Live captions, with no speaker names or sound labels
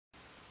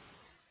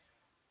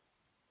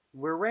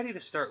we're ready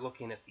to start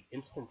looking at the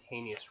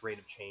instantaneous rate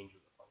of change of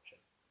the function.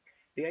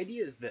 The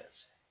idea is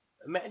this.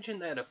 Imagine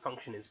that a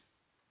function is,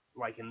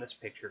 like in this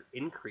picture,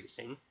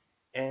 increasing,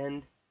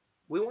 and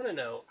we want to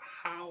know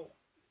how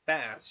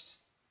fast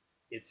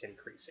it's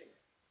increasing.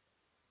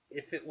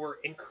 If it were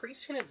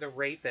increasing at the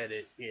rate that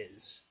it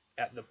is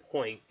at the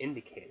point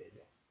indicated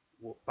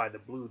by the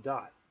blue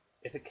dot,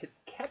 if it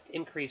kept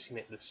increasing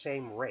at the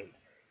same rate,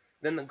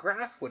 then the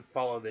graph would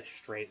follow this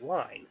straight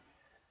line.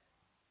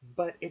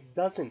 But it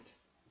doesn't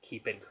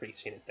keep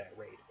increasing at that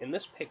rate. In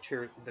this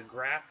picture, the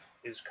graph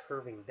is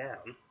curving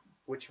down,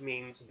 which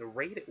means the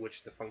rate at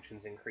which the function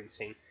is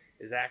increasing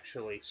is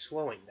actually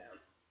slowing down.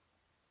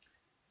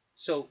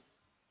 So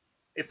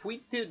if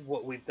we did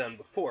what we've done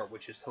before,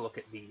 which is to look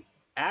at the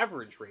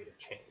average rate of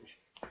change,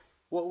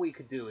 what we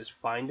could do is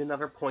find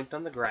another point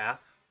on the graph,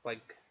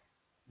 like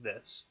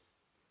this,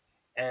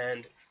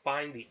 and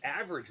find the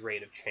average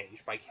rate of change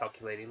by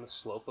calculating the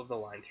slope of the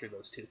line through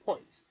those 2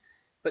 points.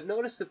 But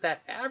notice that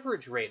that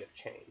average rate of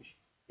change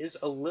is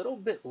a little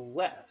bit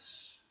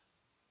less,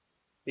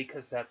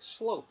 because that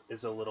slope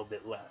is a little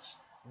bit less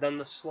than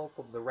the slope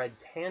of the red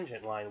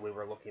tangent line we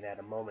were looking at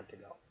a moment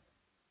ago.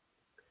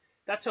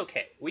 That's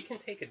okay. We can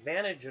take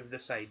advantage of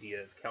this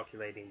idea of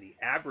calculating the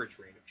average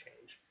rate of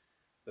change,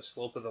 the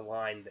slope of the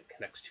line that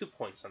connects 2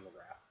 points on the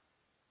graph.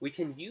 We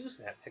can use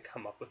that to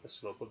come up with the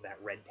slope of that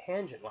red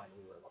tangent line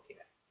we were looking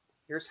at.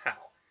 Here's how.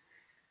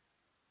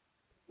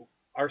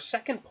 Our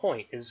second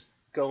point is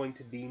going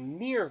to be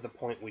near the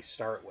point we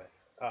start with.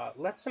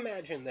 Let's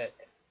imagine that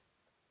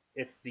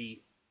if the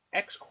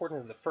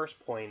x-coordinate of the first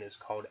point is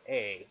called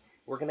A,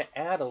 we're going to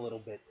add a little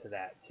bit to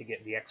that to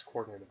get the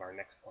x-coordinate of our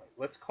next point.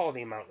 Let's call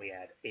the amount we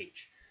add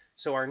h.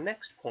 So our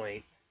next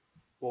point,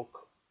 we'll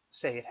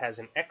say it has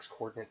an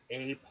x-coordinate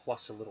A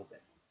plus a little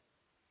bit.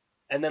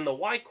 And then the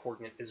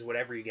y-coordinate is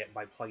whatever you get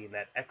by plugging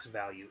that x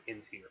value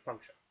into your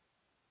function.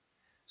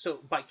 So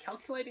by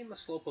calculating the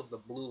slope of the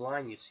blue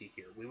line you see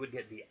here, we would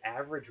get the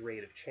average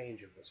rate of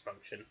change of this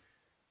function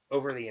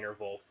over the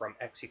interval from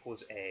x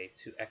equals a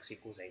to x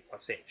equals a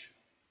plus h.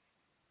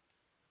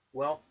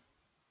 Well,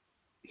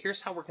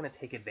 here's how we're going to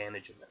take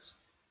advantage of this.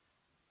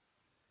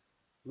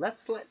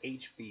 Let's let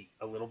h be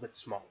a little bit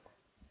smaller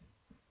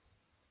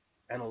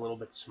and a little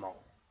bit smaller.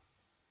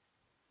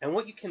 And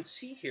what you can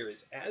see here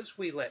is as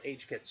we let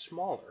h get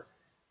smaller,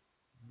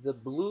 the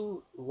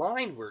blue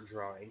line we're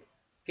drawing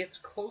gets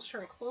closer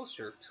and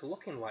closer to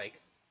looking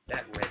like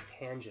that red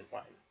tangent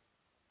line.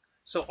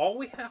 So all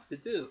we have to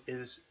do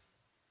is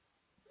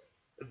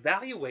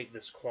evaluate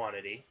this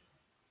quantity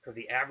for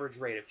the average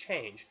rate of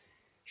change,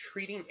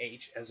 treating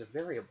h as a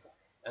variable,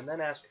 and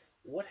then ask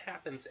what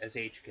happens as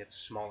h gets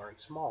smaller and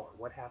smaller?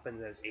 What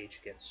happens as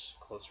h gets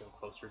closer and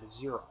closer to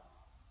 0?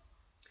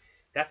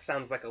 That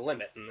sounds like a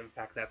limit, and in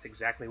fact that's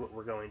exactly what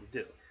we're going to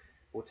do.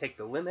 We'll take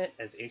the limit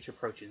as h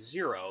approaches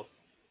 0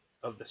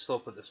 of the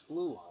slope of this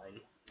blue line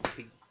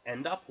to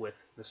end up with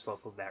the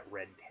slope of that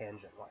red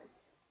tangent line.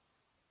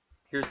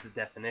 Here's the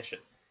definition.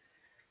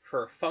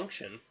 For a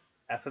function,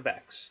 f of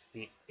x,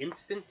 the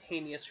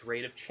instantaneous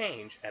rate of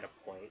change at a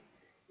point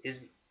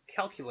is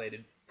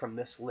calculated from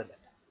this limit.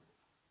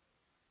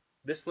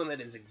 This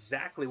limit is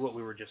exactly what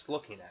we were just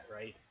looking at,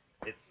 right?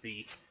 It's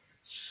the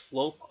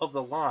slope of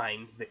the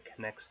line that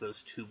connects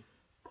those 2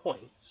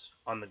 points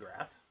on the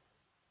graph.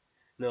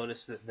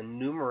 Notice that the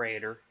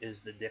numerator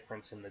is the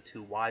difference in the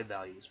 2 y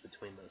values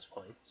between those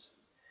points.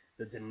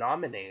 The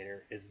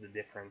denominator is the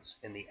difference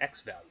in the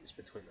x values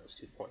between those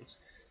 2 points.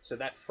 So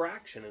that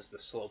fraction is the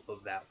slope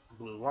of that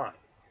blue line.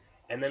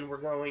 And then we're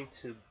going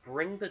to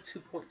bring the 2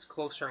 points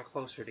closer and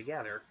closer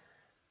together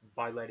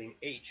by letting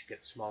h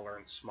get smaller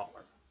and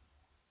smaller,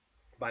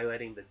 by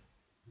letting the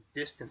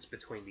distance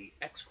between the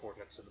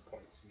x-coordinates of the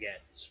points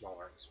get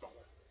smaller and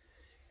smaller.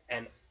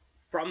 And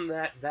from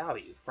that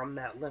value, from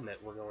that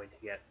limit, we're going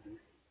to get the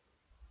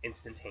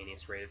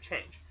instantaneous rate of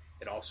change.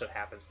 It also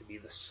happens to be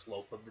the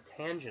slope of the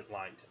tangent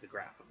line to the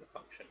graph of the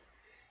function.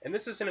 And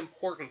this is an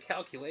important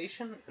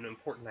calculation, an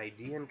important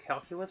idea in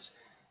calculus,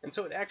 and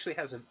so it actually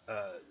has an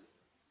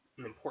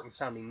important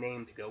sounding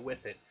name to go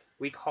with it.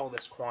 We call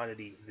this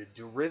quantity the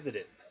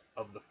derivative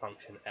of the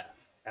function f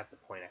at the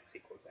point x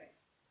equals a.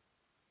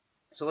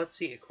 So let's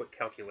see a quick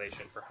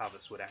calculation for how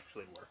this would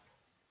actually work.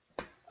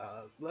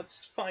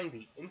 Let's find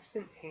the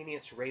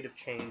instantaneous rate of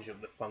change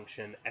of the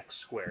function x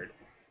squared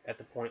at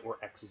the point where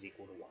x is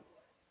equal to 1.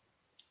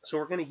 So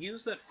we're going to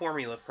use that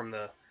formula from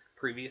the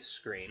previous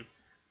screen,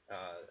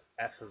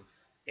 f of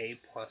a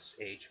plus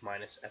h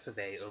minus f of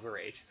a over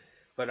h,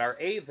 but our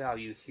a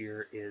value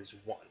here is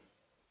 1.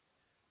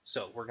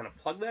 So we're going to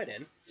plug that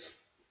in,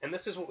 and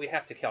this is what we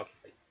have to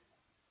calculate.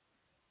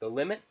 The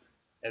limit,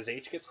 as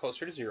h gets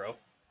closer to 0,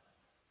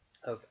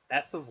 of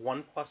f of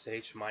 1 plus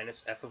h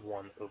minus f of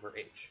 1 over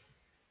h.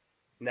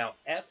 Now,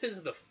 f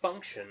is the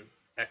function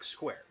x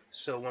squared.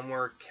 So when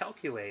we're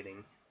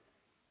calculating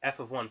f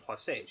of 1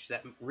 plus h,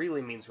 that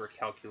really means we're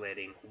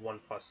calculating 1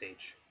 plus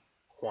h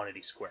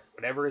quantity squared.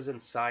 Whatever is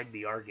inside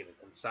the argument,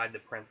 inside the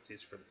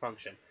parentheses for the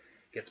function,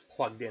 gets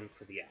plugged in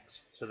for the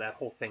x. So that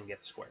whole thing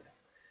gets squared.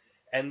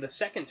 And the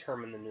second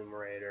term in the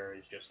numerator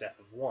is just f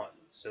of 1,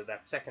 so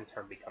that second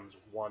term becomes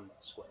 1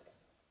 squared.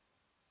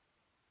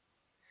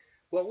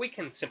 Well, we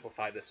can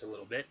simplify this a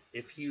little bit.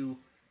 If you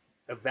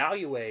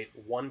evaluate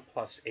 1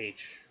 plus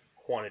h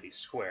quantity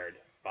squared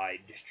by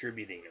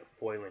distributing or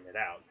FOILing it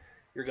out,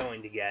 you're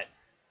going to get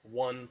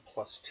 1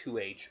 plus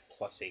 2h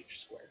plus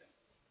h squared.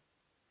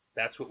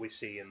 That's what we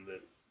see in the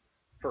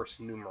first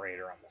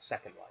numerator on the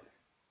second line.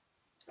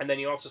 And then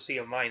you also see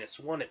a minus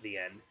 1 at the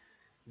end.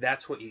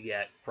 That's what you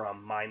get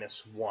from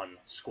minus 1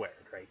 squared,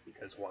 right?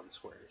 Because 1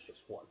 squared is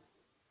just 1.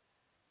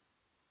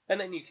 And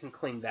then you can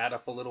clean that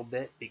up a little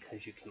bit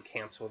because you can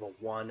cancel the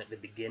 1 at the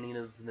beginning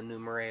of the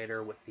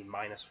numerator with the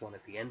minus 1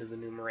 at the end of the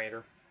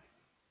numerator.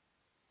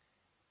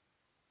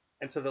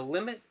 And so the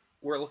limit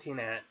we're looking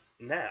at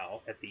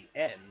now at the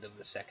end of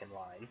the second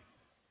line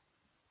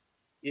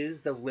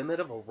is the limit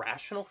of a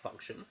rational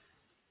function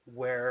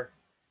where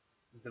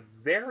the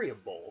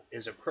variable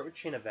is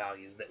approaching a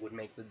value that would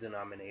make the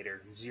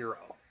denominator 0.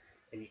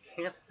 And you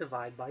can't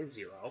divide by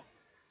 0,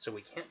 so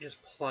we can't just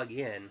plug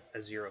in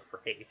a 0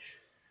 for h.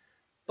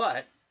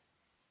 But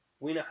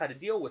we know how to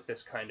deal with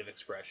this kind of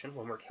expression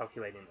when we're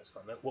calculating this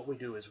limit. What we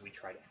do is we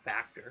try to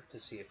factor to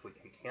see if we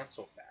can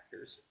cancel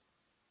factors,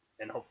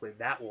 and hopefully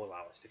that will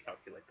allow us to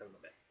calculate the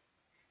limit.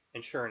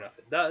 And sure enough,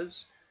 it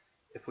does.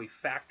 If we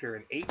factor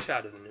an h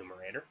out of the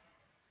numerator,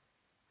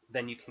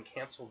 then you can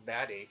cancel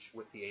that h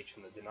with the h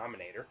in the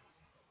denominator,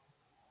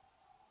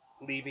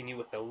 leaving you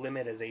with the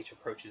limit as h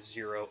approaches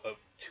 0 of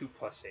 2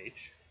 plus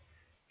h.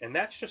 And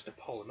that's just a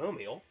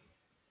polynomial.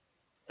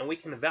 And we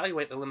can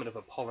evaluate the limit of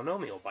a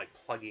polynomial by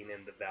plugging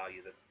in the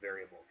value that the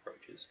variable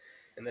approaches.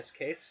 In this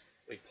case,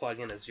 we plug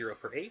in a 0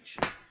 for h,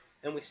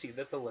 and we see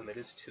that the limit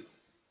is 2.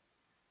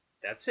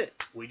 That's it.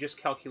 We just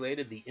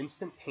calculated the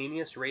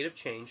instantaneous rate of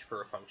change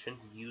for a function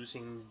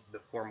using the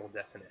formal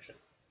definition.